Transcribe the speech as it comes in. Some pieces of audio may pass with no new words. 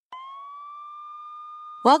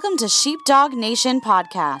Welcome to Sheepdog Nation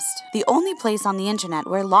Podcast, the only place on the internet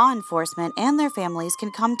where law enforcement and their families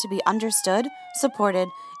can come to be understood, supported,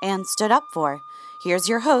 and stood up for. Here's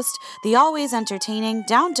your host, the always entertaining,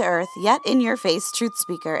 down-to-earth, yet in-your-face truth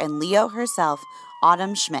speaker and Leo herself,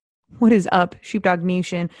 Autumn Schmidt. What is up, Sheepdog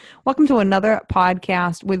Nation? Welcome to another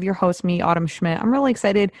podcast with your host, me, Autumn Schmidt. I'm really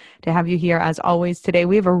excited to have you here as always. Today,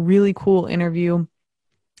 we have a really cool interview.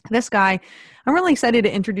 This guy, I'm really excited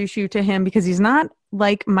to introduce you to him because he's not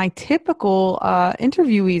like my typical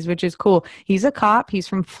interviewees, which is cool. He's a cop. He's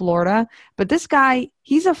from Florida. But this guy,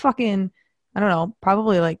 he's a fucking, I don't know,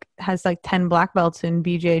 probably like has like 10 black belts in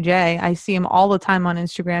BJJ. I see him all the time on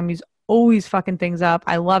Instagram. He's always fucking things up.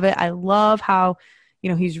 I love it. I love how, you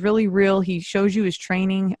know, he's really real. He shows you his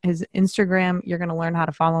training, his Instagram. You're going to learn how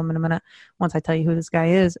to follow him in a minute once I tell you who this guy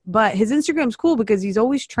is. But his Instagram's cool because he's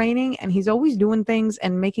always training and he's always doing things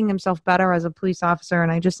and making himself better as a police officer.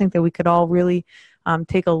 And I just think that we could all really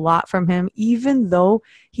take a lot from him, even though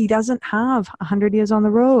he doesn't have 100 years on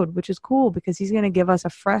the road, which is cool because he's going to give us a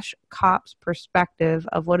fresh cop's perspective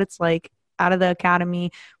of what it's like out of the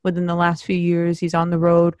academy within the last few years. He's on the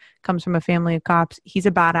road, comes from a family of cops. He's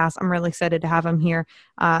a badass. I'm really excited to have him here.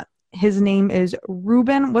 His name is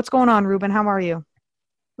Ruben. What's going on, Ruben? How are you?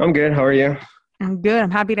 I'm good. How are you? I'm good.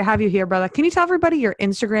 I'm happy to have you here, brother. Can you tell everybody your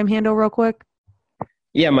Instagram handle real quick?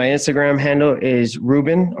 Yeah, my Instagram handle is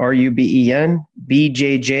Ruben, RUBEN,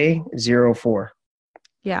 BJJ04.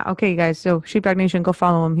 Yeah. Okay, guys. So Sheepdog Nation, go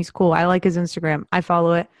follow him. He's cool. I like his Instagram. I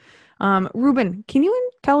follow it. Ruben, can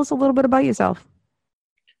you tell us a little bit about yourself?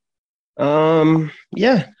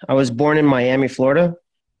 Yeah, I was born in Miami, Florida.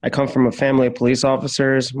 I come from a family of police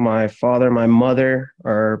officers. My father, my mother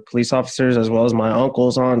are police officers, as well as my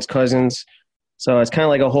uncles, aunts, cousins. So it's kind of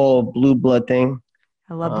like a whole blue blood thing.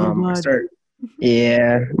 I love blue blood.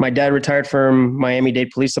 Yeah, my dad retired from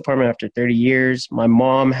Miami-Dade Police Department after 30 years. My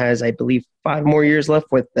mom has, I believe, 5 more years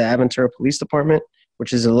left with the Aventura Police Department,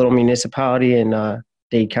 which is a little municipality in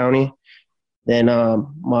Dade County. Then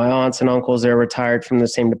my aunts and uncles, they're retired from the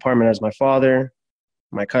same department as my father.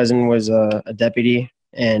 My cousin was a deputy.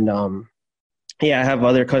 And, yeah, I have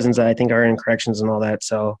other cousins that I think are in corrections and all that.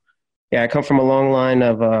 So, yeah, I come from a long line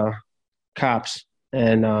of cops.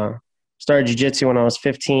 And started jiu-jitsu when I was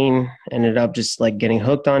 15. Ended up just, like, getting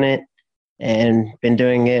hooked on it. And been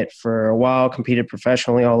doing it for a while, competed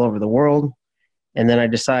professionally all over the world. And then I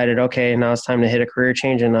decided, okay, now it's time to hit a career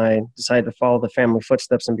change, and I decided to follow the family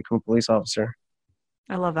footsteps and become a police officer.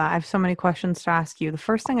 I love that. I have so many questions to ask you. The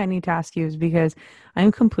first thing I need to ask you is because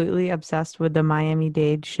I'm completely obsessed with the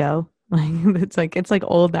Miami-Dade show. It's like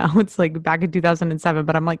old now. It's like back in 2007,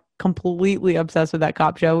 but I'm like completely obsessed with that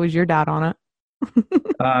cop show. Was your dad on it?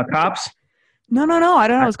 Cops? No. I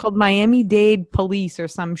don't know. It's called Miami-Dade Police or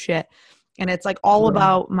some shit. And it's like all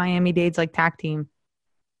about Miami-Dade's like tag team.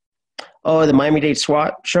 Oh, the Miami-Dade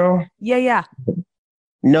SWAT show? Yeah.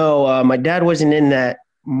 No, my dad wasn't in that.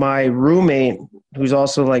 My roommate, who's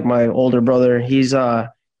also like my older brother, he's one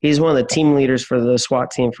of the team leaders for the SWAT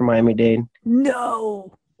team for Miami-Dade.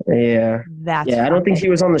 No. Yeah. I don't think he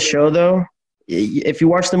was on the show though. If you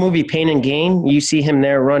watch the movie Pain and Gain, you see him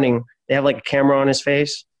there running. They have like a camera on his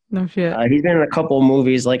face. No shit. He's been in a couple of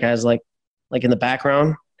movies, like as like in the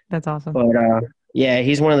background. That's awesome. But yeah,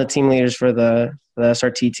 he's one of the team leaders for the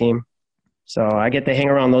SRT team. So I get to hang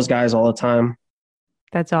around those guys all the time.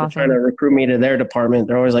 That's awesome. They're trying to recruit me to their department.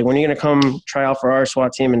 They're always like, when are you going to come try out for our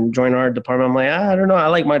SWAT team and join our department? I'm like, I don't know. I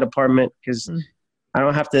like my department because I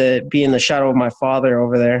don't have to be in the shadow of my father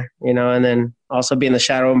over there, you know, and then also be in the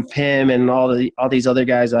shadow of him and all these other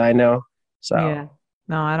guys that I know. So, yeah.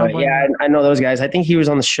 No, I don't. Yeah, I know those guys. I think he was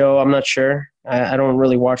on the show. I'm not sure. I don't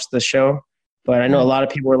really watch the show, but I know a lot of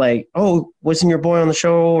people were like, oh, wasn't your boy on the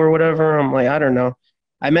show or whatever? I'm like, I don't know.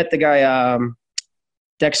 I met the guy,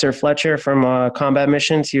 Dexter Fletcher from Combat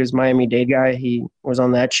Missions. He was Miami-Dade guy. He was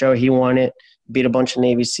on that show. He won it, beat a bunch of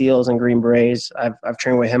Navy SEALs and Green Berets. I've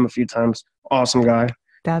trained with him a few times. Awesome guy.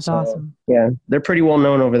 That's awesome. Yeah, they're pretty well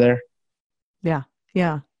known over there. Yeah.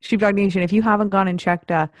 Sheepdog Nation, if you haven't gone and check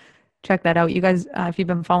that out, you guys, if you've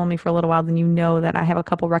been following me for a little while, then you know that I have a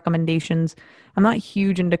couple recommendations. I'm not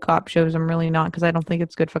huge into cop shows. I'm really not, because I don't think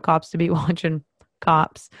it's good for cops to be watching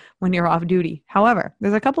cops when you're off duty. However,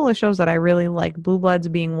 there's a couple of shows that I really like,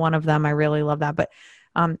 Bluebloods being one of them. I really love that. But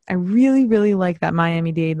I really, really like that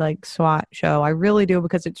Miami-Dade like SWAT show. I really do,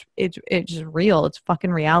 because it's just real. It's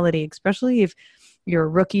fucking reality, especially if you're a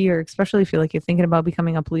rookie, or especially if you're thinking about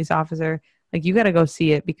becoming a police officer. Like, you got to go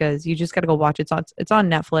see it, because you just got to go watch it. It's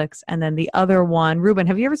on Netflix. And then the other one, Ruben,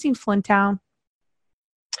 have you ever seen Flint Town?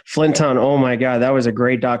 Flint Town, oh my God, that was a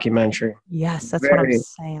great documentary. Yes, that's what I'm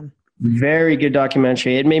saying. Very good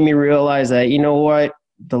documentary. It made me realize that, you know what,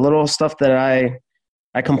 the little stuff that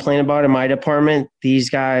I complain about in my department, these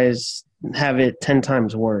guys have it 10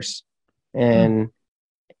 times worse. And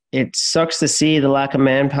it sucks to see the lack of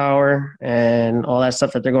manpower and all that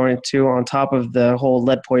stuff that they're going to, on top of the whole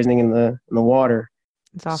lead poisoning in the water.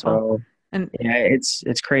 It's awful. So, and yeah, it's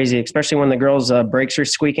crazy, especially when the girl's brakes are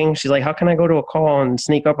squeaking. She's like, how can I go to a call and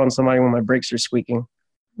sneak up on somebody when my brakes are squeaking?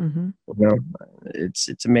 You know,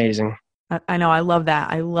 it's amazing. I know. I love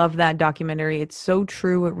that. I love that documentary. It's so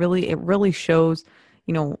true. It really shows,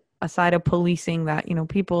 you know, a side of policing that, you know,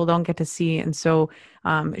 people don't get to see. And so,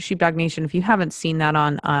 Sheepdog Nation, if you haven't seen that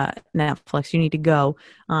on Netflix, you need to go.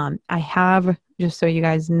 I have, just so you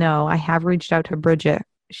guys know, I have reached out to Bridget.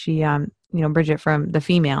 She, you know, Bridget from the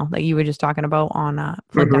female that you were just talking about on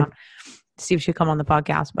Flintdown, to see if she'd come on the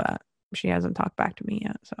podcast, but she hasn't talked back to me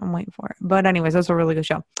yet, so I'm waiting for it. But anyways, that's a really good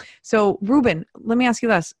show. So, Ruben, let me ask you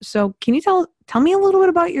this. So, can you tell me a little bit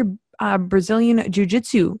about your Brazilian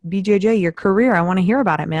Jiu-Jitsu, BJJ, your career? I want to hear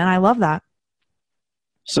about it, man. I love that.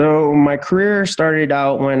 So, my career started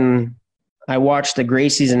out when I watched the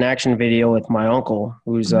Gracie's in Action video with my uncle,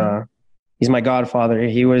 who's he's my godfather.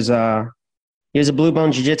 He was a blue belt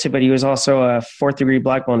in Jiu-Jitsu, but he was also a 4th degree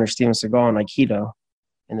black belt under Steven Seagal in Aikido,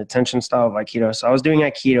 in the tension style of Aikido. So I was doing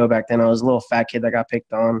Aikido back then. I was a little fat kid that got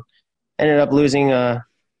picked on. Ended up losing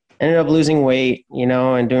weight, you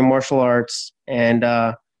know, and doing martial arts. And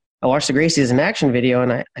I watched the Gracie's in Action video,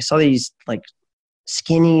 and I saw these like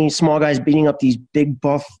skinny, small guys beating up these big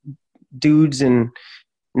buff dudes and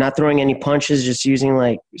not throwing any punches, just using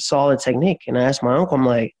like solid technique. And I asked my uncle, I'm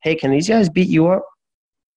like, hey, can these guys beat you up?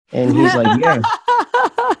 And he's like, yeah.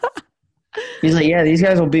 He's like, yeah, these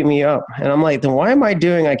guys will beat me up. And I'm like, then why am I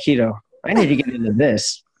doing Aikido? I need to get into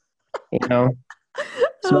this, you know?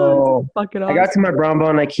 So I got to my brown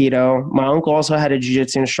belt in Aikido. My uncle also had a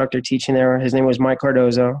jiu-jitsu instructor teaching there. His name was Mike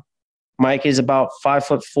Cardozo. Mike is about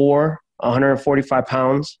 5'4", 145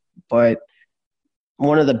 pounds, but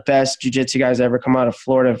one of the best jiu-jitsu guys ever come out of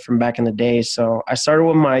Florida from back in the day. So I started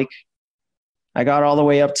with Mike. I got all the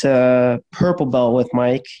way up to purple belt with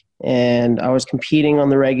Mike. And I was competing on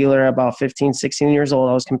the regular about 15, 16 years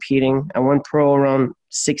old. I was competing. I went pro around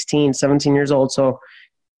 16, 17 years old. So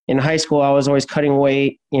in high school, I was always cutting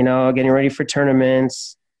weight, you know, getting ready for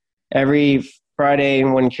tournaments. Every Friday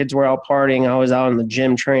when kids were out partying, I was out in the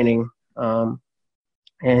gym training. And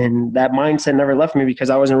that mindset never left me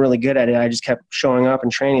because I wasn't really good at it. I just kept showing up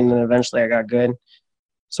and training, and eventually I got good.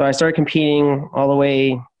 So I started competing all the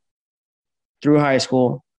way through high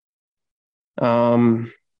school.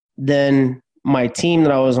 Then my team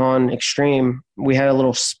that I was on, Extreme, we had a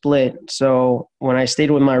little split. So when I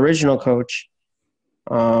stayed with my original coach,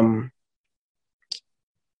 there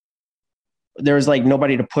was like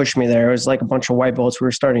nobody to push me there. It was like a bunch of white belts who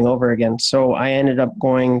were starting over again. So I ended up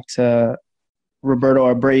going to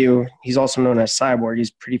Roberto Abreu. He's also known as Cyborg.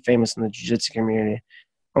 He's pretty famous in the jiu-jitsu community.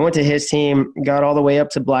 I went to his team, got all the way up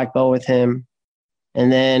to black belt with him.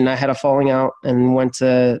 And then I had a falling out and went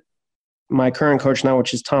to my current coach now,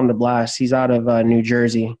 which is Tom DeBlas. He's out of New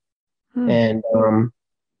Jersey. And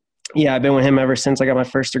yeah, I've been with him ever since I got my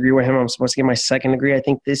first degree with him. I'm supposed to get my second degree, I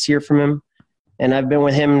think, this year from him. And I've been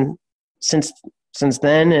with him since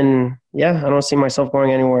then. And yeah, I don't see myself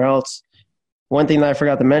going anywhere else. One thing that I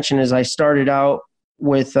forgot to mention is I started out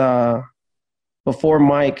with, before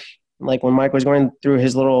Mike, like when Mike was going through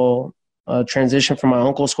his little transition from my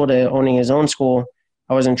uncle's school to owning his own school,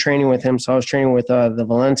 I was in training with him. So I was training with the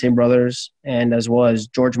Valente brothers, and as well as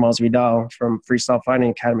George Masvidal from Freestyle Fighting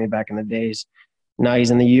Academy back in the days. Now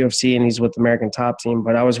he's in the UFC and he's with the American Top Team.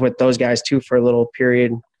 But I was with those guys too for a little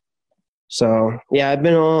period. So yeah, I've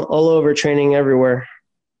been all over, training everywhere.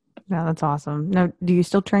 Yeah, that's awesome. Now, do you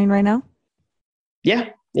still train right now? Yeah,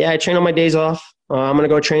 I train on my days off. I'm going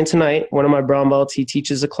to go train tonight. One of my brown belts, he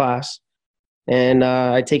teaches a class. And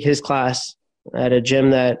I take his class at a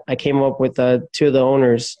gym that I came up with two of the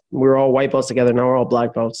owners. We were all white belts together. Now we're all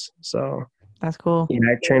black belts. So that's cool. Yeah,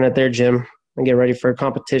 I train at their gym and get ready for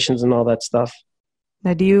competitions and all that stuff.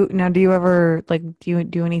 Now, do you ever, like, do you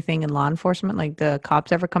do anything in law enforcement? Like, the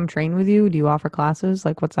cops ever come train with you? Do you offer classes?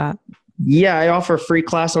 Like, what's that? Yeah, I offer free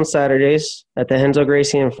class on Saturdays at the Henzo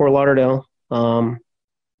Gracie in Fort Lauderdale.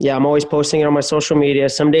 Yeah, I'm always posting it on my social media.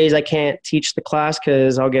 Some days I can't teach the class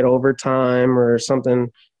because I'll get overtime or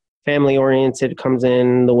something family-oriented comes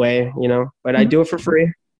in the way, you know. But I do it for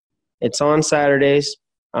free. It's on Saturdays.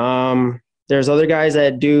 There's other guys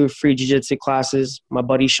that do free jiu-jitsu classes. My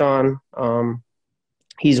buddy Sean,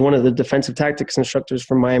 he's one of the defensive tactics instructors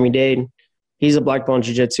from Miami-Dade. He's a black belt in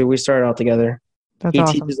jiu-jitsu. We started out together. That's he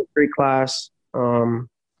awesome. teaches a free class. And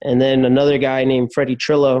then another guy named Freddie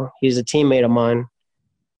Trillo, he's a teammate of mine.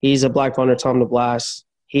 He's a black belt under Tom DeBlas.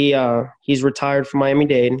 He's retired from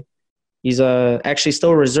Miami-Dade. He's actually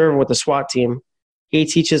still a reserve with the SWAT team. He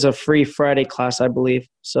teaches a free Friday class, I believe.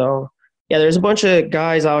 So, yeah, there's a bunch of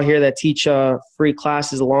guys out here that teach free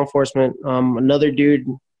classes of law enforcement. Another dude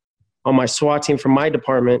on my SWAT team from my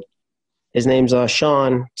department, his name's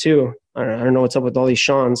Sean, too. I don't know what's up with all these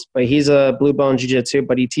Seans, but he's a blue belt in jiu-jitsu,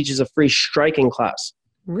 but he teaches a free striking class.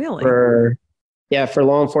 Really? For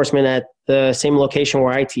law enforcement at the same location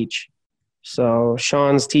where I teach. So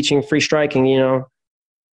Sean's teaching free striking,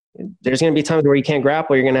 there's going to be times where you can't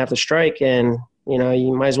grapple, you're going to have to strike, and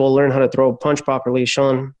you might as well learn how to throw a punch properly.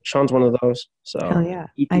 Sean's one of those. So hell yeah.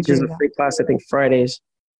 He teaches a free class, I think, Fridays.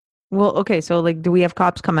 Well, okay, so do we have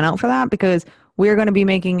cops coming out for that? Because we're going to be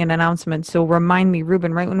making an announcement. So remind me,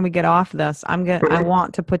 Ruben, right when we get off this, I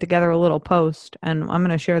want to put together a little post, and I'm going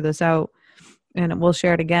to share this out, and we'll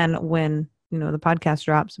share it again when the podcast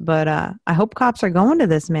drops. But I hope cops are going to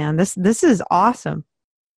this, man. This is awesome.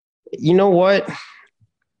 You know what?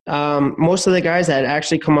 Most of the guys that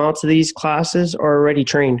actually come out to these classes are already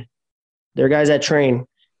trained. They're guys that train.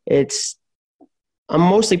 I'm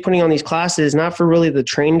mostly putting on these classes not for really the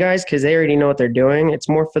trained guys because they already know what they're doing. It's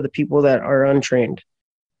more for the people that are untrained.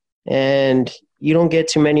 And you don't get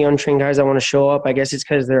too many untrained guys that want to show up. I guess it's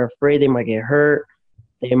because they're afraid they might get hurt.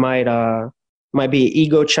 They might be an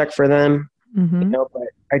ego check for them. Mm-hmm. But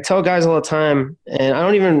I tell guys all the time, and I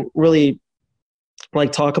don't even really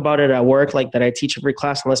talk about it at work, that I teach every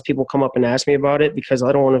class unless people come up and ask me about it, because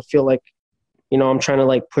I don't want to feel like, I'm trying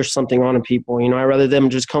to push something on people. I'd rather them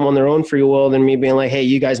just come on their own free will than me being like, hey,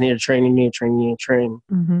 you guys need to train, you need to train, you need to train.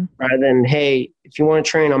 Mm-hmm. Rather than, hey, if you want to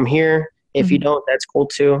train, I'm here. If you don't, that's cool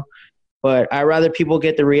too. But I'd rather people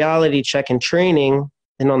get the reality check in training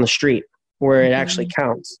than on the street where it actually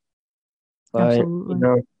counts. But,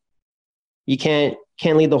 absolutely. You can't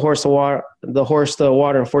lead the horse to water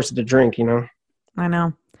and force it to drink, I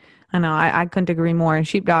know. I couldn't agree more. And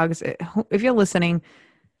sheepdogs, if you're listening,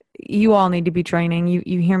 you all need to be training.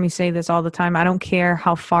 You hear me say this all the time. I don't care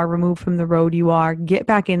how far removed from the road you are. Get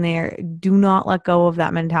back in there. Do not let go of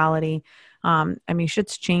that mentality.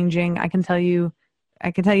 Shit's changing. I can tell you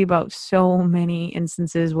about so many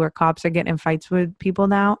instances where cops are getting in fights with people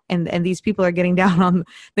now, and these people are getting down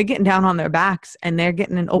on their backs, and they're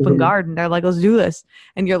getting an open guard, and they're like, let's do this.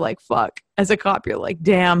 And you're like, fuck. As a cop, you're like,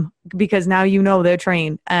 damn, because now they're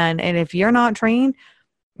trained. And if you're not trained,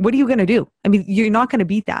 what are you going to do? You're not going to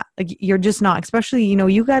beat that. You're just not, especially,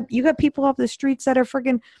 you got people off the streets that are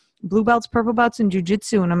freaking blue belts, purple belts in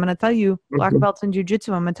jiu-jitsu. And I'm going to tell you, black belts in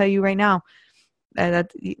jiu-jitsu, I'm going to tell you right now,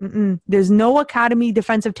 there's no academy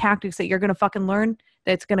defensive tactics that you're going to fucking learn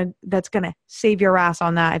that's going to save your ass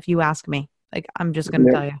on that, if you ask me. I'm just going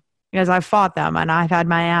to tell you, because I've fought them and I've had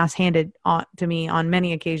my ass handed to me on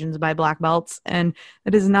many occasions by black belts, and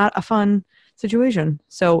it is not a fun situation.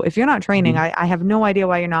 So if you're not training, I have no idea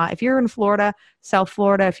why you're not. If you're in Florida, South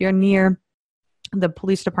Florida, if you're near the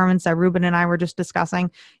police departments that Ruben and I were just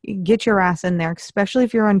discussing, get your ass in there, especially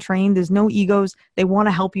if you're untrained. There's no egos. They want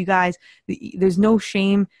to help you guys. There's no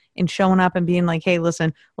shame in showing up and being like, hey,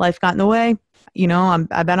 listen, life got in the way.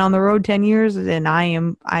 I've been on the road 10 years and I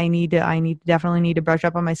definitely need to brush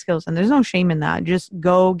up on my skills. And there's no shame in that. Just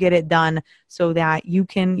go get it done so that you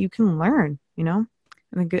can learn,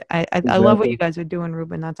 I love what you guys are doing,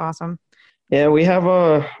 Ruben. That's awesome. Yeah, we have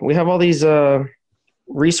all these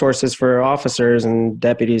resources for officers and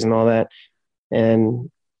deputies and all that.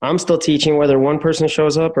 And I'm still teaching whether one person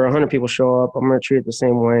shows up or 100 people show up. I'm going to treat it the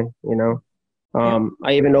same way,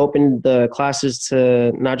 I even opened the classes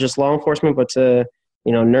to not just law enforcement, but to,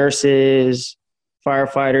 nurses,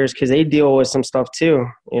 firefighters, because they deal with some stuff too,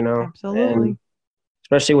 Absolutely. And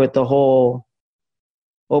especially with the whole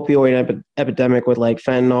opioid epidemic with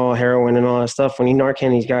fentanyl, heroin, and all that stuff. When you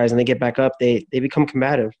Narcan these guys and they get back up, they become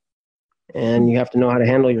combative. And you have to know how to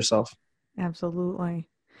handle yourself. Absolutely.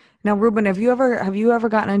 Now, Ruben, have you ever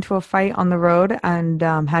gotten into a fight on the road and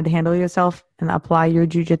had to handle yourself and apply your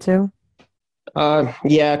jiu-jitsu?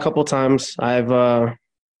 Yeah, a couple times. I've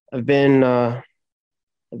been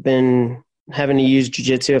having to use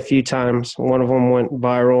jiu-jitsu a few times. One of them went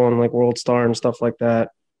viral on World Star and stuff like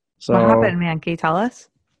that. So what happened, man? Can you tell us?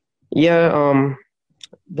 Yeah,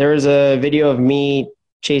 there was a video of me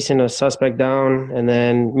chasing a suspect down and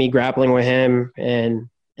then me grappling with him and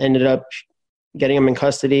ended up getting him in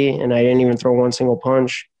custody, and I didn't even throw one single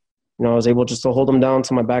punch. I was able just to hold him down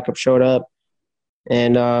till my backup showed up.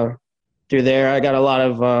 And through there, I got a lot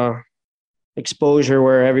of exposure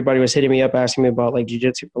where everybody was hitting me up asking me about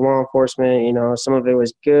jiu-jitsu for law enforcement. Some of it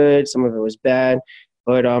was good, some of it was bad.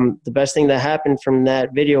 But the best thing that happened from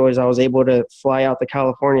that video is I was able to fly out to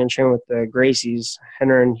California and train with the Gracies,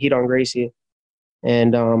 Henner and Hedon Gracie.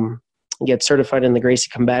 and get certified in the Gracie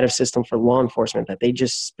combative system for law enforcement that they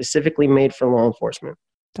just specifically made for law enforcement.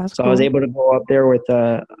 That's So cool. I was able to go up there with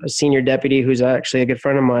a senior deputy who's actually a good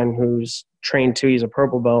friend of mine who's trained too. He's a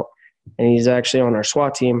purple belt, and he's actually on our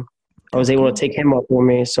SWAT team. I was able to take him up with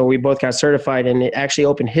me. So we both got certified, and it actually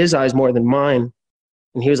opened his eyes more than mine.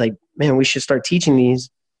 And he was like, man, we should start teaching these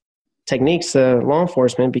techniques to law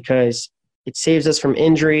enforcement because it saves us from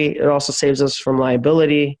injury. It also saves us from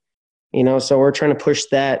liability, so we're trying to push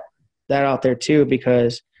that out there too,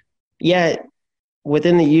 because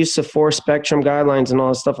within the use of force spectrum guidelines and all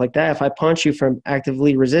this stuff like that, if I punch you for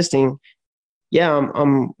actively resisting,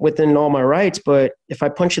 I'm within all my rights. But if I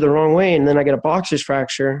punch you the wrong way and then I get a boxer's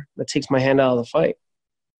fracture, that takes my hand out of the fight.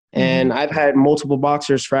 And I've had multiple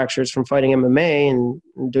boxer's fractures from fighting MMA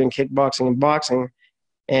and doing kickboxing and boxing.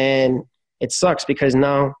 And it sucks because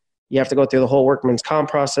now you have to go through the whole workman's comp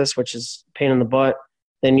process, which is a pain in the butt.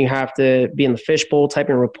 Then you have to be in the fishbowl,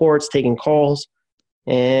 typing reports, taking calls.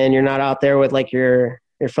 And you're not out there with like your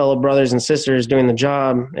fellow brothers and sisters doing the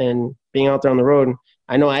job and being out there on the road.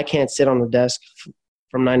 I know I can't sit on the desk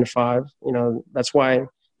from 9 to 5. That's why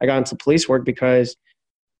I got into police work, because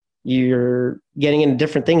you're getting into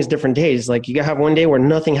different things, different days. Like you have one day where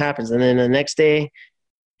nothing happens. And then the next day,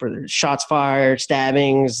 shots fired,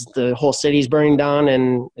 stabbings, the whole city's burning down.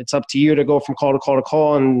 And it's up to you to go from call to call to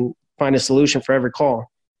call and find a solution for every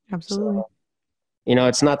call. Absolutely. So,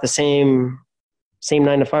 it's not the same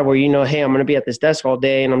 9 to 5 where, hey, I'm going to be at this desk all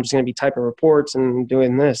day and I'm just going to be typing reports and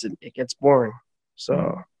doing this. It gets boring.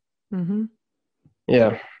 So,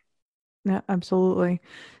 yeah. Yeah, absolutely.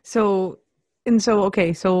 So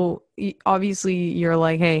obviously you're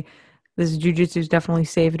like, hey, this jujitsu's definitely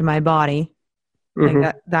saved my body.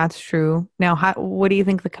 Like that's true. Now, what do you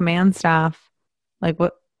think the command staff, in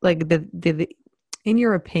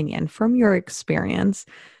your opinion, from your experience,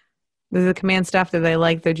 does the command staff, do they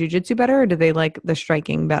like the jiu-jitsu better or do they like the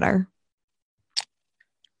striking better?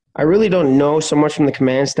 I really don't know so much from the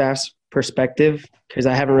command staff's perspective because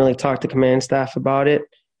I haven't really talked to command staff about it.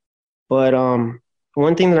 But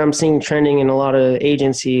one thing that I'm seeing trending in a lot of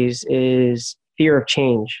agencies is fear of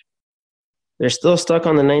change. They're still stuck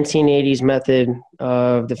on the 1980s method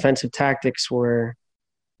of defensive tactics where,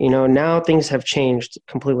 now things have changed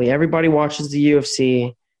completely. Everybody watches the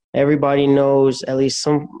UFC. Everybody knows at least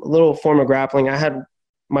some little form of grappling. I had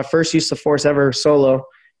my first use of force ever solo.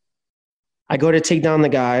 I go to take down the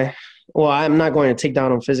guy. Well, I'm not going to take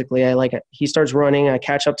down him physically. He starts running. I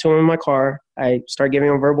catch up to him in my car. I start giving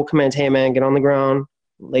him verbal commands. Hey, man, get on the ground.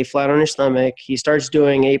 Lay flat on your stomach. He starts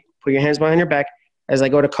doing a put your hands behind your back. As I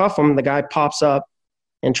go to cuff him, the guy pops up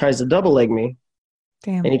and tries to double leg me.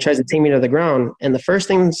 Damn. And he tries to take me to the ground. And the first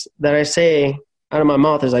things that I say out of my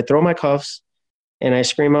mouth is I throw my cuffs and I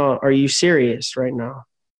scream out, "Are you serious right now?"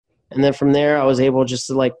 And then from there, I was able just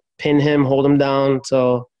to pin him, hold him down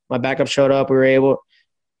until my backup showed up. We were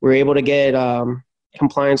able to get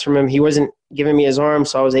compliance from him. He wasn't giving me his arm,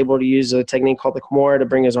 so I was able to use a technique called the Kimura to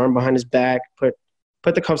bring his arm behind his back, put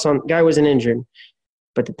the cuffs on. The guy wasn't injured.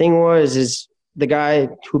 But the thing is the guy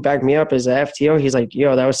who backed me up is a FTO. He's like,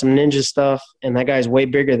 yo, that was some ninja stuff, and that guy's way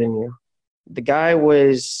bigger than you. The guy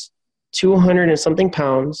was 200 and something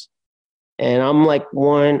pounds, and I'm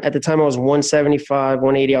at the time I was 175,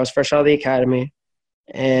 180. I was fresh out of the academy,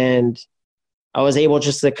 and I was able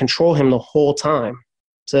just to control him the whole time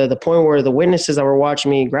to the point where the witnesses that were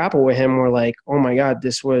watching me grapple with him were like, oh my God,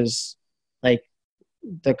 this was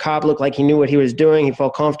the cop looked like he knew what he was doing. He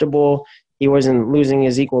felt comfortable. He wasn't losing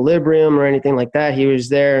his equilibrium or anything like that. He was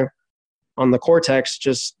there on the cortex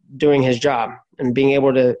just doing his job and being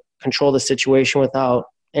able to control the situation without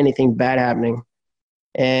anything bad happening.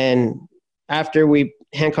 And after we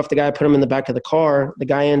handcuffed the guy, put him in the back of the car, the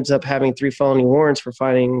guy ends up having 3 felony warrants for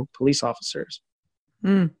fighting police officers.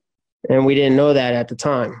 And we didn't know that at the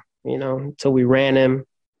time, until we ran him.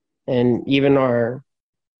 And even our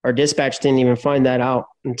dispatch didn't even find that out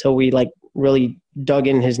until we really dug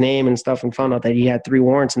in his name and stuff and found out that he had 3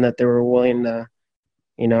 warrants and that they were willing to,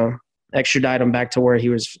 extradite him back to where he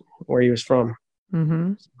was from.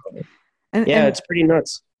 Mm-hmm. It's pretty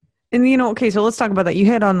nuts. And okay, so let's talk about that. You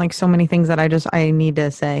hit on so many things that I need to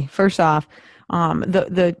say. First off,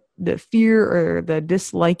 the fear or the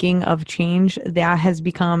disliking of change, that has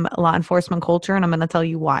become law enforcement culture, and I'm going to tell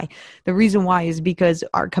you why. The reason why is because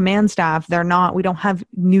our command staff, we don't have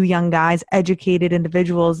new young guys, educated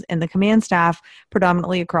individuals in the command staff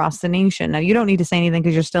predominantly across the nation. Now, you don't need to say anything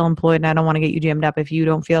because you're still employed, and I don't want to get you jammed up. If you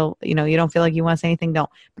don't feel, you don't feel like you want to say anything,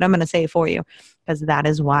 don't. But I'm going to say it for you because that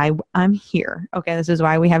is why I'm here. Okay, this is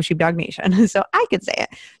why we have Sheepdog Nation. So I could say it.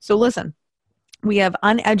 So listen. We have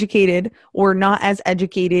uneducated or not as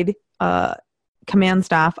educated command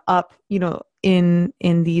staff up, in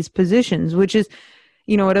these positions, which is,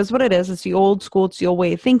 it is what it is. It's the old school, it's the old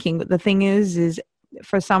way of thinking. But the thing is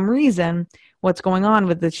for some reason, what's going on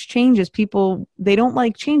with this change is people, they don't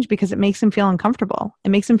like change because it makes them feel uncomfortable. It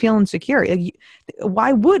makes them feel insecure.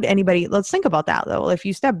 Why would anybody, let's think about that though. If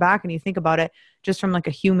you step back and you think about it just from like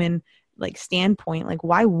a human standpoint,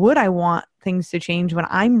 why would I want things to change when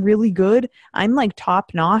I'm really good? I'm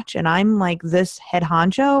top notch and I'm this head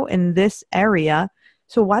honcho in this area.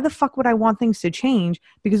 So why the fuck would I want things to change?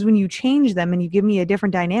 Because when you change them and you give me a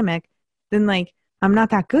different dynamic, then I'm not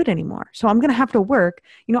that good anymore. So I'm going to have to work.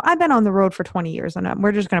 I've been on the road for 20 years and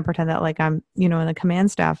we're just going to pretend that I'm, in the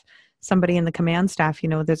command staff, somebody in the command staff,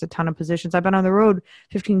 there's a ton of positions. I've been on the road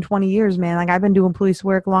 15, 20 years, man. I've been doing police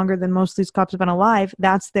work longer than most of these cops have been alive.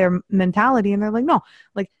 That's their mentality. And they're no,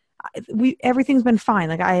 everything's been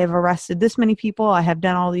fine. I have arrested this many people. I have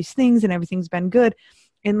done all these things and everything's been good.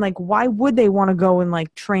 And why would they want to go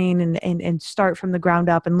and train and start from the ground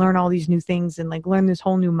up and learn all these new things and learn this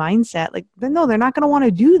whole new mindset? No, they're not going to want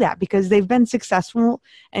to do that because they've been successful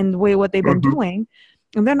in the way what they've been doing.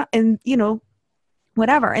 And then,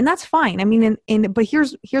 whatever. And that's fine. I mean, but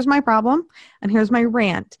here's my problem and here's my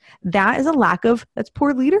rant. That is that's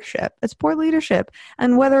poor leadership. It's poor leadership.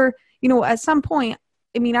 And whether, at some point,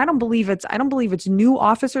 I mean, I don't believe it's new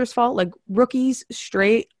officers' fault, rookies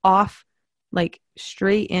straight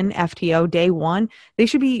in FTO day one. They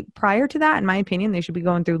should be, prior to that, in my opinion, they should be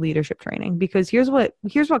going through leadership training, because here's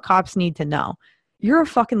what cops need to know. You're a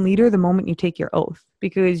fucking leader the moment you take your oath,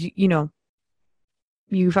 because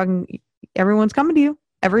everyone's coming to you.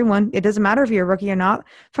 Everyone. It doesn't matter if you're a rookie or not.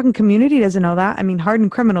 Fucking community doesn't know that. I mean,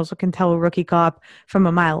 hardened criminals can tell a rookie cop from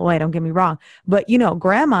a mile away, don't get me wrong. But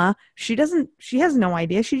grandma, she has no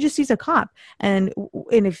idea. She just sees a cop. And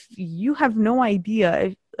if you have no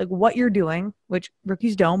idea what you're doing, which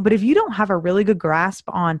rookies don't, but if you don't have a really good grasp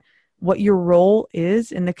on what your role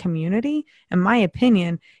is in the community, in my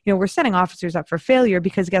opinion, we're setting officers up for failure,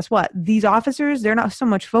 because guess what? These officers, they're not so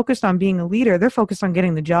much focused on being a leader. They're focused on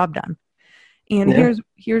getting the job done. And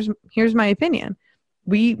here's my opinion.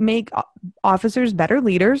 We make officers better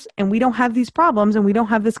leaders, and we don't have these problems, and we don't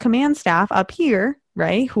have this command staff up here,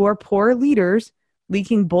 right, who are poor leaders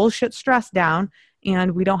leaking bullshit stress down,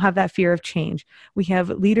 and we don't have that fear of change. We have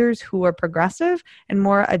leaders who are progressive and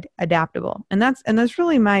more adaptable. And that's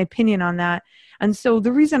really my opinion on that. And so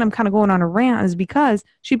the reason I'm kind of going on a rant is because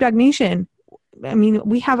Sheepdog Nation, I mean,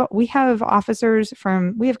 we have officers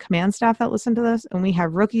we have command staff that listen to this, and we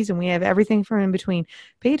have rookies, and we have everything from in between.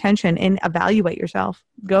 Pay attention and evaluate yourself.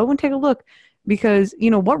 Go and take a look, because,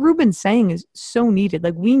 what Ruben's saying is so needed.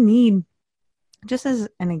 We need, just as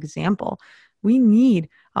an example, we need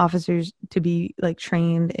officers to be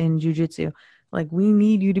trained in jujitsu. We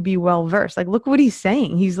need you to be well-versed. Look what he's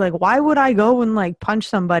saying. He's why would I go and punch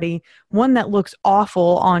somebody? One, that looks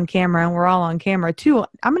awful on camera, and we're all on camera. Two,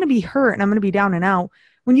 I'm going to be hurt and I'm going to be down and out,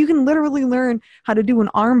 when you can literally learn how to do an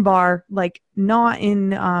arm bar, not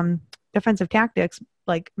in defensive tactics,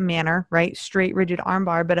 manner, right? Straight, rigid arm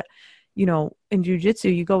bar. But, in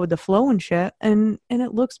jujitsu, you go with the flow and shit, and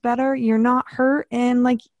it looks better. You're not hurt. And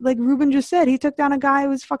like Ruben just said, he took down a guy who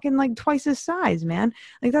was fucking twice his size, man.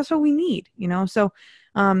 That's what we need, So,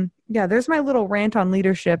 there's my little rant on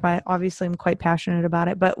leadership. I obviously am quite passionate about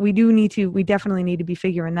it, but we definitely need to be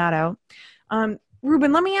figuring that out.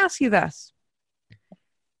 Ruben, let me ask you this.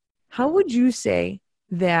 How would you say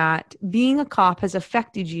that being a cop has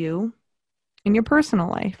affected you in your personal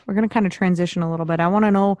life? We're going to kind of transition a little bit. I want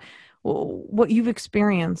to know what you've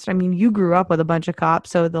experienced. I mean, you grew up with a bunch of cops,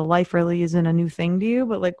 so the life really isn't a new thing to you,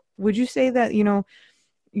 but would you say that,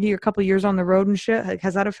 you're a couple of years on the road and shit,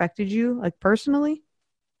 has that affected you personally?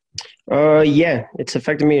 Yeah, it's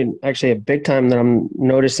affected me actually a big time, that I'm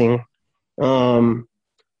noticing.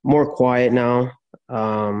 More quiet now.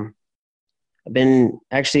 I've been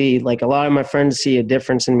actually, a lot of my friends see a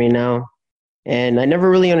difference in me now, and I never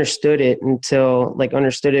really understood it until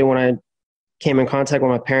understood it when I came in contact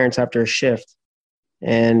with my parents after a shift.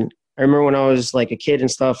 And I remember when I was a kid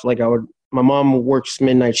and stuff, my mom works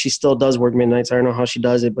midnight. She still does work midnights. I don't know how she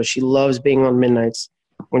does it, but she loves being on midnights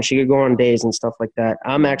when she could go on days and stuff like that.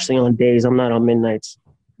 I'm actually on days. I'm not on midnights.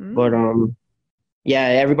 But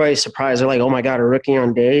everybody's surprised. They're like, oh my God, a rookie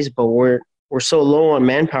on days. But we're so low on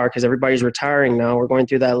manpower because everybody's retiring now. We're going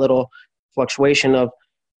through that little fluctuation of,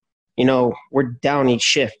 we're down each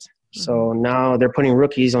shift. So now they're putting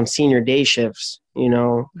rookies on senior day shifts,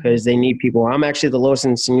 because they need people. I'm actually the lowest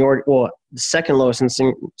in seniority. Well, the second lowest in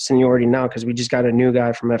seniority now, because we just got a new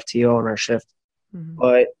guy from FTO on our shift.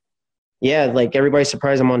 But yeah, like everybody's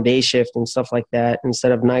surprised I'm on day shift and stuff like that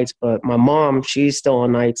instead of nights. But my mom, she's still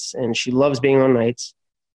on nights and she loves being on nights.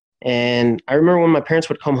 And I remember when my parents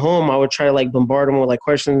would come home, I would try to like bombard them with like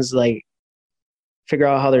questions, like figure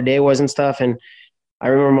out how their day was and stuff. And I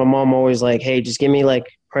remember my mom always like, hey, just give me like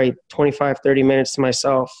probably 25, 30 minutes to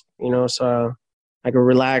myself, so I could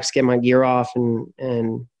relax, get my gear off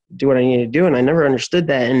and do what I need to do. And I never understood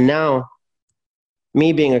that. And now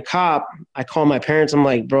me being a cop, I call my parents. I'm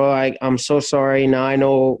like, bro, I'm so sorry. Now I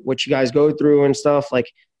know what you guys go through and stuff. Like,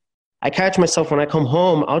 I catch myself when I come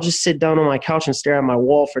home, I'll just sit down on my couch and stare at my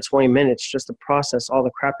wall for 20 minutes just to process all the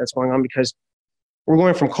crap that's going on, because we're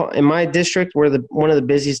going from call, in my district, we're one of the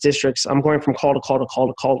busiest districts. I'm going from call to call to call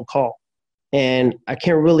to call to call. And I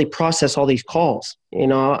can't really process all these calls.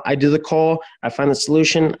 I do the call, I find the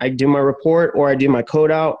solution, I do my report, or I do my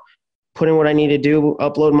code out, put in what I need to do,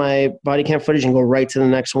 upload my body cam footage, and go right to the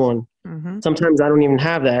next one. Mm-hmm. Sometimes I don't even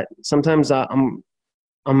have that. Sometimes I'm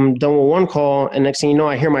done with one call, and next thing you know,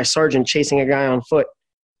 I hear my sergeant chasing a guy on foot.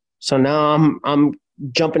 So now I'm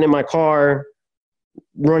jumping in my car,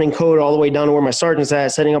 running code all the way down to where my sergeant's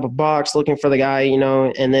at, setting up a box, looking for the guy,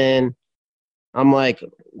 and then I'm like,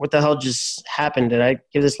 what the hell just happened? Did I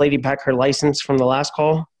give this lady back her license from the last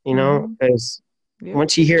call? Because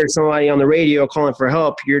once you hear somebody on the radio calling for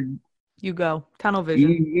help, you go tunnel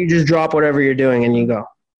vision. You just drop whatever you're doing and you go.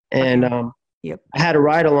 And I had a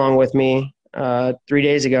ride along with me 3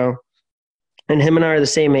 days ago, and him and I are the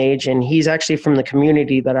same age, and he's actually from the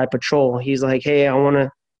community that I patrol. He's like, hey, I want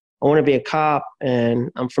to be a cop, and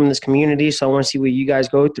I'm from this community, so I want to see what you guys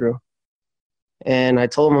go through. And I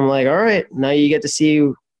told him, I'm like, all right, now you get to see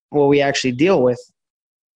what we actually deal with.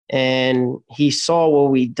 And he saw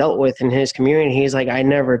what we dealt with in his community. He's like, I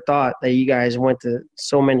never thought that you guys went to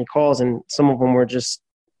so many calls, and some of them were just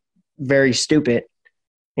very stupid.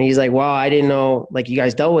 And he's like, wow, I didn't know like you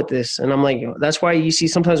guys dealt with this. And I'm like, that's why you see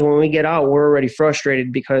sometimes when we get out, we're already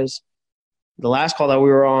frustrated, because the last call that we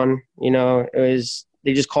were on,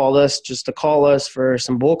 they just called us just to call us for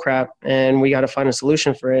some bull crap, and we got to find a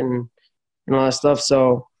solution for it and all that stuff.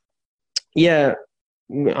 So yeah,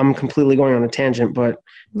 I'm completely going on a tangent, but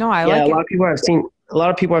no, a lot of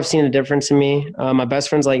people have seen a difference in me. My best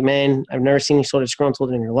friend's like, man, I've never seen you so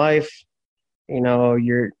disgruntled in your life.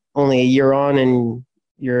 You're only a year on and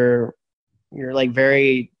you're like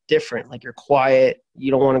very different. Like, you're quiet.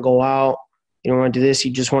 You don't want to go out. You don't want to do this.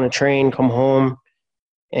 You just want to train, come home.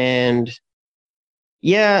 And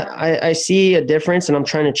yeah, I see a difference, and I'm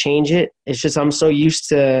trying to change it. It's just, I'm so used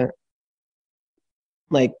to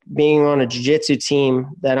like being on a jiu-jitsu team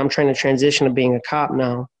that I'm trying to transition to being a cop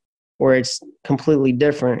now, where it's completely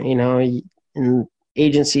different. In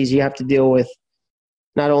agencies, you have to deal with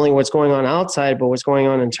not only what's going on outside, but what's going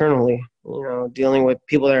on internally, dealing with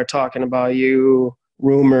people that are talking about you,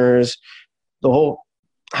 rumors, the whole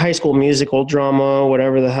High School Musical drama,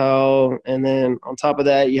 whatever the hell. And then on top of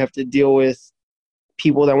that, you have to deal with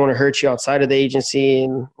people that want to hurt you outside of the agency.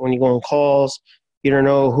 And when you go on calls, you don't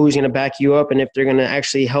know who's going to back you up and if they're going to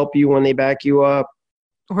actually help you when they back you up.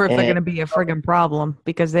 Or if they're going to be a friggin' problem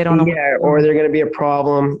because they don't know. Yeah, or they're going to be a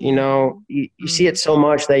problem. You see it so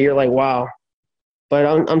much that you're like, wow. But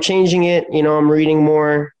I'm changing it. I'm reading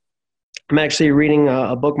more. I'm actually reading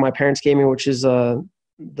a book my parents gave me, which is the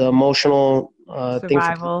emotional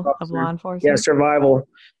survival of law enforcement. Yeah, survival.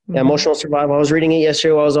 Mm-hmm. Yeah, emotional survival. I was reading it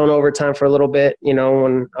yesterday while I was on overtime for a little bit.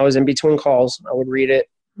 When I was in between calls, I would read it.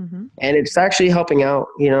 Mm-hmm. And it's actually helping out,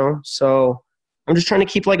 So I'm just trying to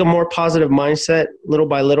keep like a more positive mindset little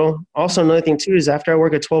by little. Also, another thing too is after I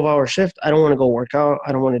work a 12-hour shift, I don't want to go work out.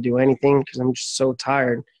 I don't want to do anything because I'm just so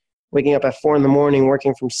tired. Waking up at 4 a.m,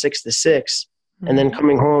 working from 6 to 6, mm-hmm. and then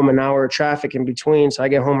coming home an hour of traffic in between. So I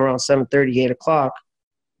get home around 7:30, 8 o'clock,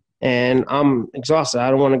 and I'm exhausted. I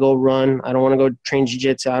don't want to go run. I don't want to go train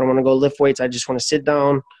jiu-jitsu. I don't want to go lift weights. I just want to sit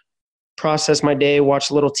down, process my day, watch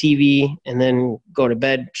a little TV, and then go to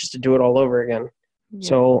bed just to do it all over again. Yeah.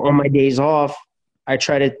 So on my days off, I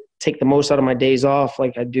try to take the most out of my days off.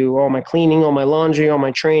 Like, I do all my cleaning, all my laundry, all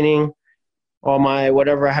my training, all my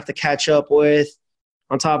whatever I have to catch up with.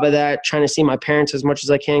 On top of that, trying to see my parents as much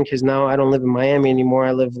as I can, because now I don't live in Miami anymore.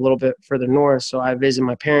 I live a little bit further north. So I visit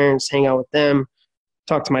my parents, hang out with them,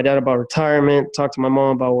 talk to my dad about retirement, talk to my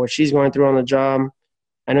mom about what she's going through on the job.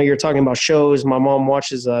 I know you're talking about shows. My mom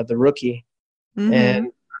watches The Rookie. Mm-hmm.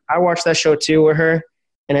 And I watched that show too with her.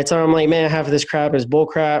 And I tell her, I'm like, man, half of this crap is bull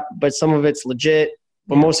crap, but some of it's legit,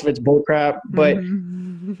 but most of it's bull crap. But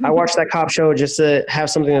I watched that cop show just to have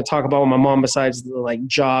something to talk about with my mom besides the like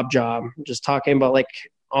job, just talking about like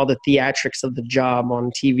all the theatrics of the job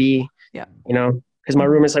on TV. Yeah. Because my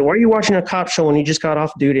roommate's like, why are you watching a cop show when you just got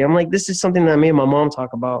off duty? I'm like, this is something that me and my mom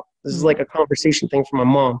talk about. This is like a conversation thing for my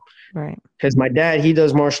mom. Right. Because my dad, he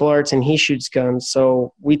does martial arts and he shoots guns.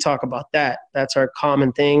 So we talk about that. That's our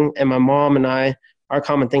common thing. And my mom and I, our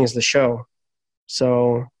common thing is the show.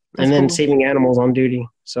 So, That's and then cool. saving animals on duty.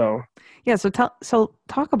 So, Yeah. So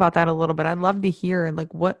talk about that a little bit. I'd love to hear,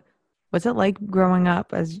 like, what's it like growing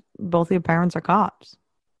up as both your parents are cops?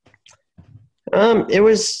 it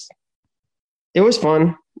was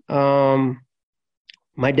fun.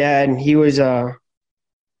 My dad, he was,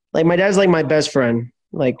 like, my dad's like my best friend.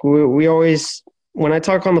 Like, we always, when I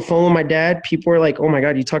talk on the phone with my dad, people are like, oh my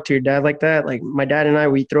God, you talk to your dad like that? Like, my dad and I,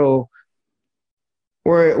 we're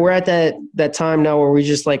at that time now where we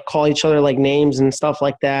just like call each other like names and stuff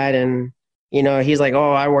like that. And, you know, he's like,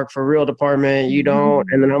 oh, I work for a real department. You don't.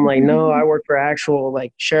 And then I'm like, no, I work for actual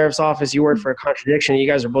like sheriff's office. You work for a contradiction. You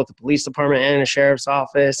guys are both the police department and a sheriff's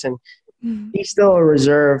office. And he's still a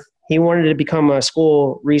reserve. He wanted to become a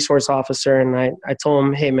school resource officer. And I told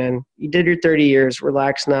him, hey man, you did your 30 years,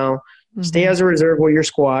 relax now, stay as a reserve with your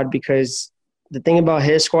squad, because the thing about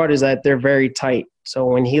his squad is that they're very tight. So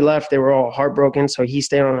when he left, they were all heartbroken. So he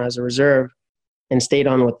stayed on as a reserve and stayed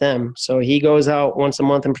on with them. So he goes out once a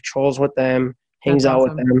month and patrols with them, hangs That's out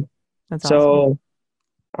awesome. with them. That's awesome.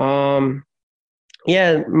 So,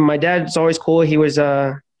 yeah, my dad's always cool. He was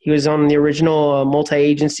on the original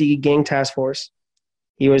multi-agency gang task force.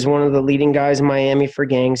 He was one of the leading guys in Miami for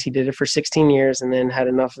gangs. He did it for 16 years and then had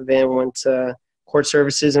enough of it and went to court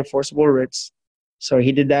services and forcible writs. So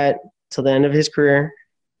he did that till the end of his career.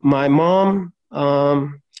 My mom,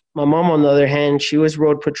 on the other hand, she was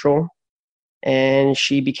road patrol, and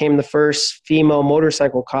she became the first female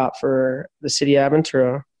motorcycle cop for the city of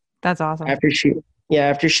Aventura. That's awesome. After she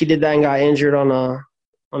did that and got injured on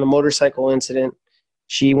a motorcycle incident,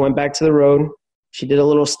 she went back to the road. She did a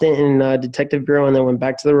little stint in Detective Bureau and then went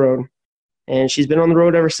back to the road. And she's been on the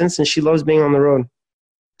road ever since, and she loves being on the road.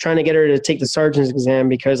 Trying to get her to take the sergeant's exam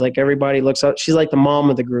because like everybody looks up. She's like the mom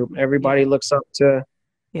of the group. Everybody looks up to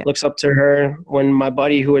her. When my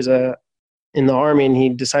buddy who was in the Army and he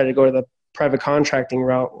decided to go to the private contracting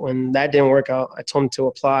route, when that didn't work out, I told him to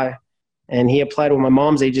apply. And he applied with my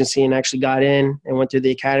mom's agency and actually got in and went through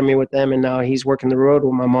the academy with them. And now he's working the road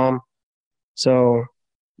with my mom. So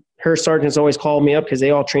her sergeants always call me up because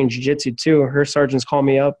they all train jiu-jitsu too. Her sergeants call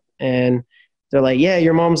me up and they're like, yeah,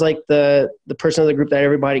 your mom's like the person of the group that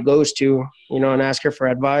everybody goes to, you know, and ask her for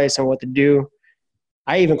advice and what to do.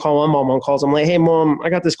 I even call my mom on calls. I'm like, hey, Mom,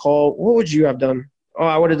 I got this call. What would you have done? Oh,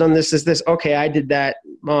 I would have done this. Okay, I did that.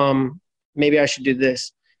 Maybe I should do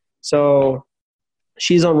this. So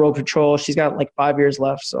she's on road patrol. She's got like 5 years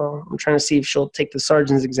left. So I'm trying to see if she'll take the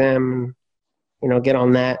sergeant's exam and, you know, get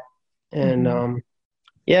on that. And,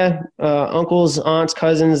 uncles, aunts,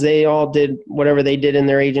 cousins, they all did whatever they did in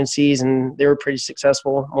their agencies, and they were pretty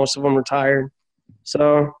successful. Most of them retired.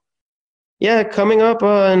 So, yeah, coming up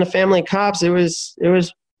in a family of cops, it was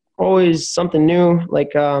always something new.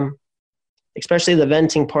 Like, especially the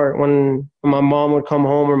venting part. When my mom would come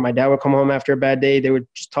home or my dad would come home after a bad day, they would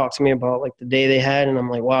just talk to me about like the day they had, and I'm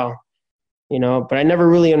like, wow, you know. But I never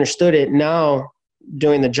really understood it. Now,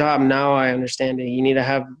 doing the job, now I understand it. You need to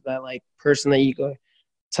have that like person that you go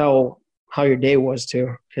tell how your day was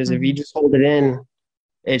to, because if you just hold it in,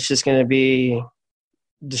 it's just going to be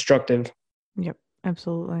destructive. Yep,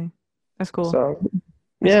 absolutely. That's cool. So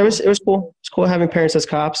yeah, it was cool. It's cool having parents as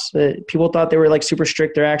cops. People thought they were like super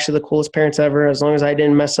strict. They're actually the coolest parents ever, as long as I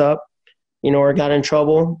didn't mess up, you know, or got in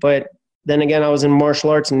trouble. But then again, I was in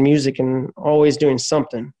martial arts and music and always doing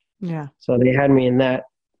something. Yeah. So they had me in that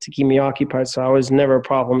to keep me occupied. So I was never a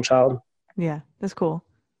problem child. Yeah, that's cool.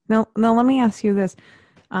 Now let me ask you this.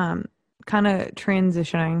 Kind of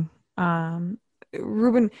transitioning.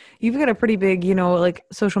 Ruben, you've got a pretty big, you know, like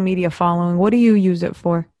social media following. What do you use it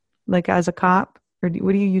for? Like as a cop, or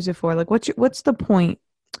what do you use it for? Like what's the point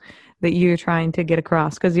that you're trying to get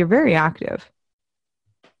across? Because you're very active.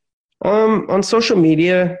 On social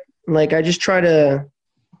media, like I just try to.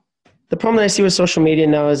 The problem that I see with social media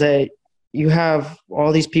now is that you have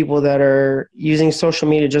all these people that are using social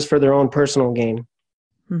media just for their own personal gain.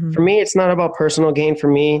 For me, it's not about personal gain. For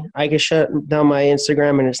me, I can shut down my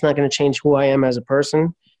Instagram and it's not going to change who I am as a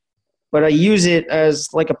person. But I use it as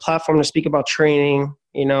like a platform to speak about training,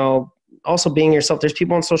 you know, also being yourself. There's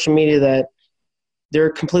people on social media that they're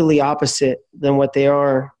completely opposite than what they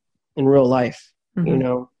are in real life, you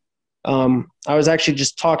know. I was actually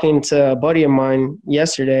just talking to a buddy of mine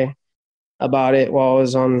yesterday about it while I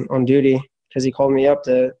was on duty, because he called me up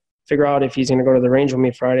to figure out if he's going to go to the range with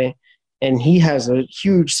me Friday. And he has a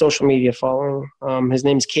huge social media following. His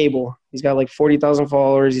name's Cable. He's got like 40,000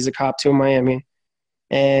 followers. He's a cop too in Miami.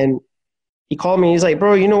 And he called me. He's like,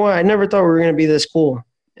 bro, you know what? I never thought we were going to be this cool.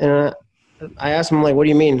 And I asked him, like, what do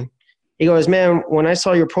you mean? He goes, man, when I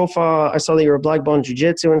saw your profile, I saw that you were black belt in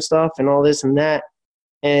jiu-jitsu and stuff and all this and that.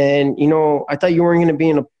 And, you know, I thought you weren't going to be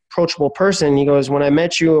an approachable person. He goes, when I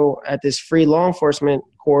met you at this free law enforcement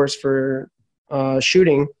course for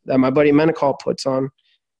shooting that my buddy Menacall puts on,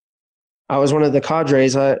 I was one of the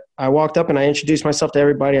cadres. I walked up and I introduced myself to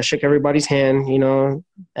everybody. I shook everybody's hand, you know,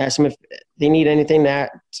 asked them if they need anything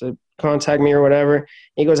to contact me or whatever.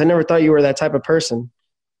 He goes, I never thought you were that type of person.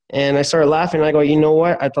 And I started laughing. And I go, you know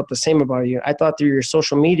what? I thought the same about you. I thought through your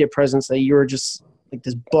social media presence that you were just like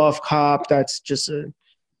this buff cop that's just a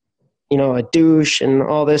douche and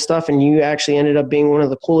all this stuff. And you actually ended up being one of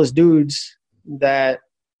the coolest dudes that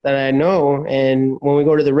I know. And when we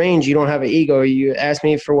go to the range, you don't have an ego. You ask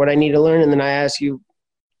me for what I need to learn. And then I ask you,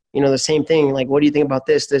 you know, the same thing. Like, what do you think about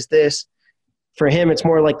this? For him, it's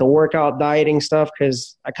more like the workout dieting stuff.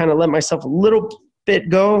 Cause I kind of let myself a little bit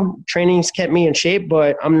go. Training's kept me in shape,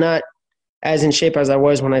 but I'm not as in shape as I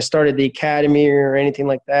was when I started the academy or anything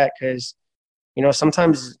like that. Cause, you know,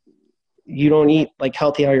 sometimes you don't eat like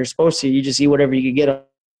healthy how you're supposed to. You just eat whatever you could get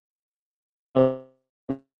on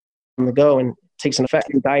the go, and takes an effect.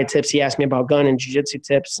 Diet tips. He asked me about gun and jiu-jitsu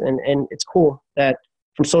tips, and it's cool that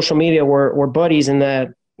from social media we're buddies, and that,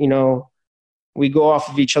 you know, we go off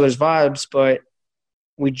of each other's vibes, but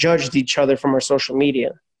we judged each other from our social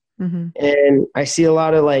media. Mm-hmm. And I see a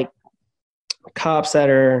lot of like cops that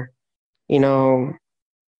are, you know,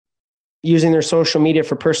 using their social media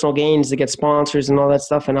for personal gains to get sponsors and all that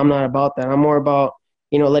stuff. And I'm not about that. I'm more about,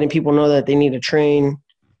 you know, letting people know that they need to train,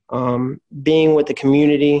 being with the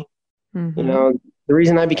community. Mm-hmm. You know, the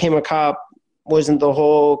reason I became a cop wasn't the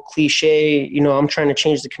whole cliche, you know, I'm trying to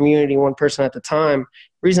change the community one person at a time.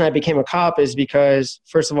 The reason I became a cop is because,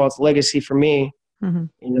 first of all, it's legacy for me, mm-hmm.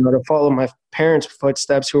 you know, to follow my parents'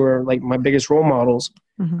 footsteps, who are like my biggest role models.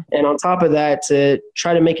 Mm-hmm. And on top of that, to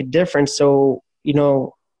try to make a difference so, you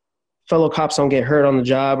know, fellow cops don't get hurt on the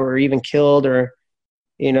job or even killed or,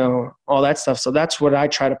 you know, all that stuff. So that's what I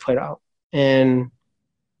try to put out. And,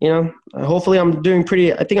 you know, hopefully I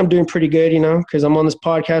think I'm doing pretty good, you know, because I'm on this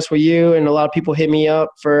podcast with you, and a lot of people hit me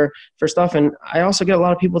up for stuff. And I also get a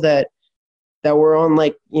lot of people that were on,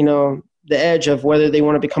 like, you know, the edge of whether they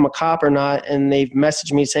want to become a cop or not. And they've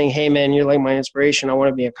messaged me saying, hey man, you're like my inspiration. I want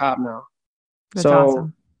to be a cop now. That's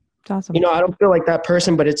awesome. It's awesome. You know, I don't feel like that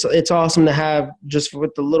person, but it's awesome to have, just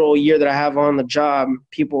with the little year that I have on the job,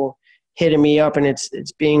 people hitting me up, and it's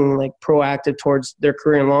being like proactive towards their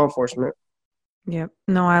career in law enforcement. Yep.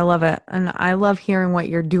 No, I love it. And I love hearing what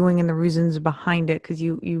you're doing and the reasons behind it, because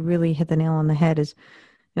you really hit the nail on the head. Is,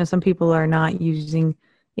 you know, some people are not using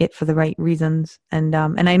it for the right reasons. And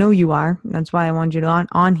I know you are. That's why I wanted you to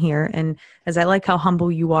on here. And as I like how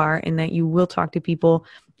humble you are, and that you will talk to people.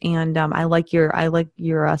 And I like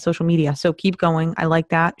your social media. So keep going. I like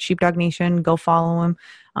that. Sheepdog Nation, go follow him.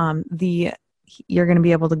 You're going to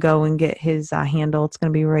be able to go and get his handle. It's going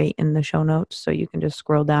to be right in the show notes, so you can just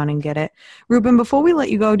scroll down and get it. Ruben, before we let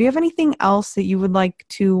you go, do you have anything else that you would like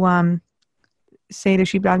to say to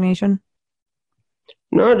Sheepdog Nation?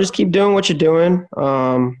 No, just keep doing what you're doing.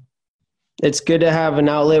 It's good to have an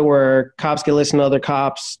outlet where cops can listen to other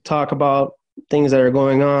cops talk about things that are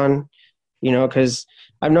going on, you know, because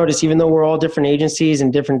I've noticed, even though we're all different agencies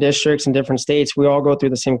and different districts and different states, we all go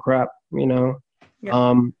through the same crap, you know.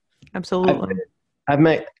 Yep. Absolutely. I've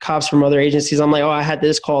met cops from other agencies. I'm like, oh, I had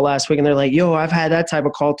this call last week. And they're like, yo, I've had that type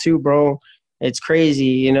of call too, bro. It's crazy,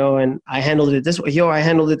 you know, and I handled it this way. Yo, I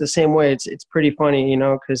handled it the same way. It's pretty funny, you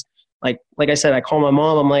know, because like I said, I call my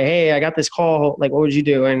mom. I'm like, hey, I got this call. Like, what would you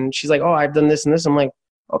do? And she's like, oh, I've done this and this. I'm like,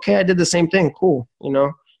 okay, I did the same thing. Cool, you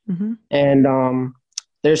know. Mm-hmm. And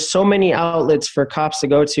there's so many outlets for cops to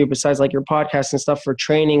go to besides like your podcast and stuff for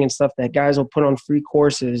training and stuff, that guys will put on free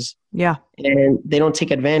courses. Yeah. And they don't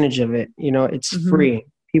take advantage of it. You know, it's mm-hmm. free.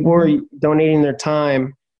 People are donating their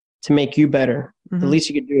time to make you better. Mm-hmm. The least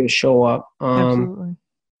you could do is show up. Absolutely.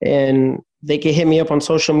 And they can hit me up on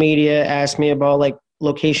social media, ask me about like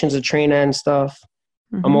locations to train at and stuff.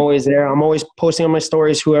 Mm-hmm. I'm always there. I'm always posting on my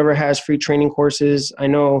stories, whoever has free training courses. I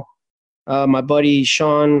know my buddy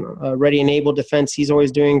Sean, Ready and Able Defense, he's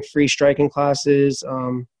always doing free striking classes.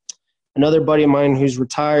 Another buddy of mine who's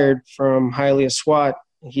retired from Hialeah SWAT,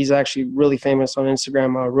 he's actually really famous on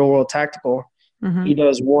Instagram, Real World Tactical. Mm-hmm. He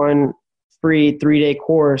does one free 3-day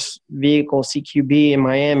course, vehicle CQB in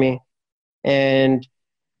Miami, and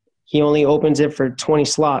he only opens it for 20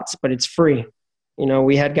 slots, but it's free. You know,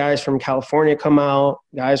 we had guys from California come out,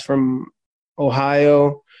 guys from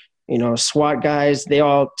Ohio, you know, SWAT guys, they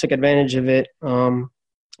all took advantage of it.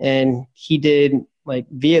 And he did like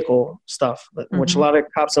vehicle stuff, which a lot of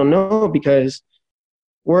cops don't know, because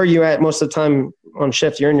where are you at most of the time on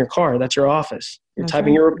shift? You're in your car. That's your office. You're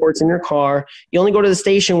typing your reports in your car. You only go to the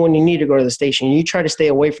station when you need to go to the station. You try to stay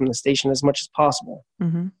away from the station as much as possible.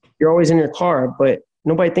 You're always in your car, but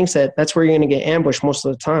nobody thinks that that's where you're going to get ambushed most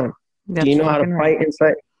of the time. Do you know how to fight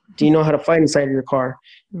inside? Do you know how to fight inside of your car?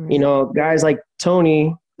 You know, guys like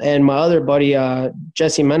Tony and my other buddy,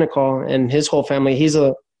 Jesse Menacall, and his whole family, his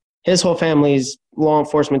whole family's law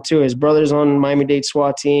enforcement too. His brother's on Miami-Dade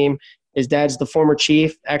SWAT team. His dad's the former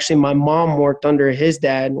chief. Actually, my mom worked under his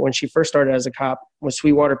dad when she first started as a cop with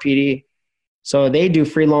Sweetwater PD. So they do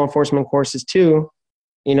free law enforcement courses too,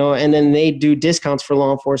 you know, and then they do discounts for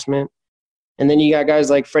law enforcement. And then you got guys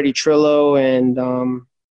like Freddie Trillo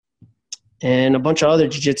and a bunch of other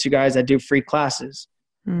jiu-jitsu guys that do free classes.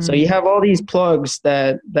 So you have all these plugs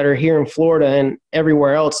that are here in Florida and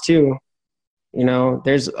everywhere else too. You know,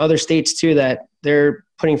 there's other states too that they're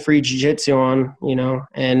putting free jiu-jitsu on, you know,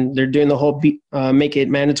 and they're doing the whole make it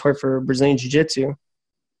mandatory for Brazilian jiu-jitsu.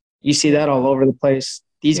 You see that all over the place.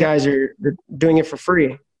 These guys they're doing it for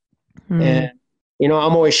free. And, you know,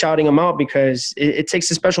 I'm always shouting them out because it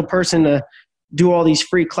takes a special person to do all these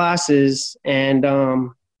free classes, and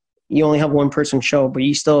you only have one person show, but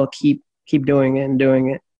you still keep doing it and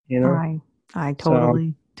doing it, you know? I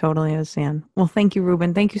totally understand. Well, thank you,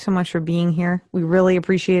 Ruben. Thank you so much for being here. We really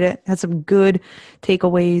appreciate it. Had some good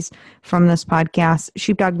takeaways from this podcast.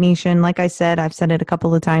 Sheepdog Nation, like I said, I've said it a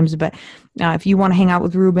couple of times, but if you want to hang out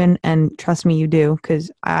with Ruben, and trust me, you do, because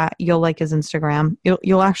you'll like his Instagram.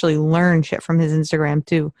 You'll actually learn shit from his Instagram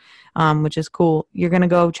too, which is cool. You're going to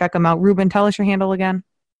go check him out. Ruben, tell us your handle again.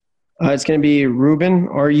 It's going to be Ruben,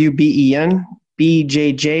 RUBEN,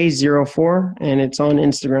 BJJ04, and it's on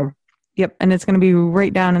Instagram. Yep, and it's going to be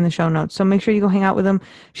right down in the show notes. So make sure you go hang out with him.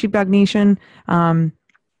 Sheepdog Nation, go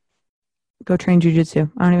train jiu-jitsu.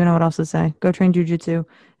 I don't even know what else to say. Go train jiu-jitsu,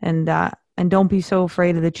 and don't be so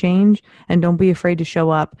afraid of the change, and don't be afraid to show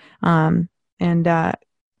up. And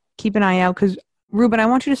keep an eye out, because Ruben, I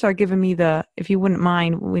want you to start giving me if you wouldn't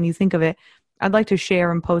mind, when you think of it, I'd like to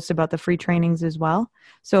share and post about the free trainings as well.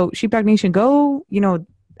 So Sheepdog Nation, go, you know,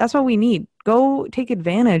 that's what we need. Go take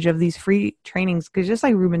advantage of these free trainings, because just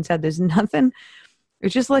like Ruben said, there's nothing, it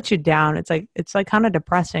just lets you down. It's like kind of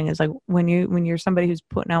depressing. It's like when you're somebody who's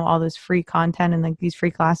putting out all this free content and like these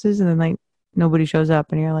free classes, and then like nobody shows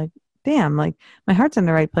up, and you're like, damn, like my heart's in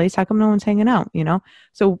the right place. How come no one's hanging out, you know?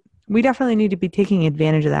 So we definitely need to be taking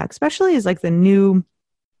advantage of that, especially as like the new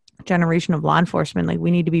generation of law enforcement. Like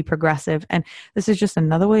we need to be progressive, and this is just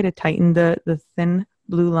another way to tighten the thin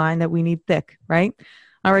blue line that we need thick, right?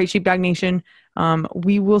 All right, Sheepdog Nation,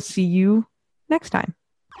 we will see you next time.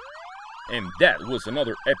 And that was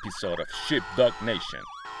another episode of Sheepdog Nation.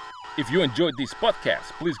 If you enjoyed this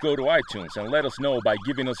podcast, please go to iTunes and let us know by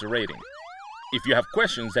giving us a rating. If you have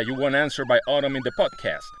questions that you want answered by Autumn in the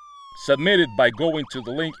podcast, submit it by going to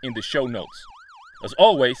the link in the show notes. As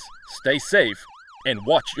always, stay safe and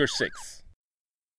watch your six.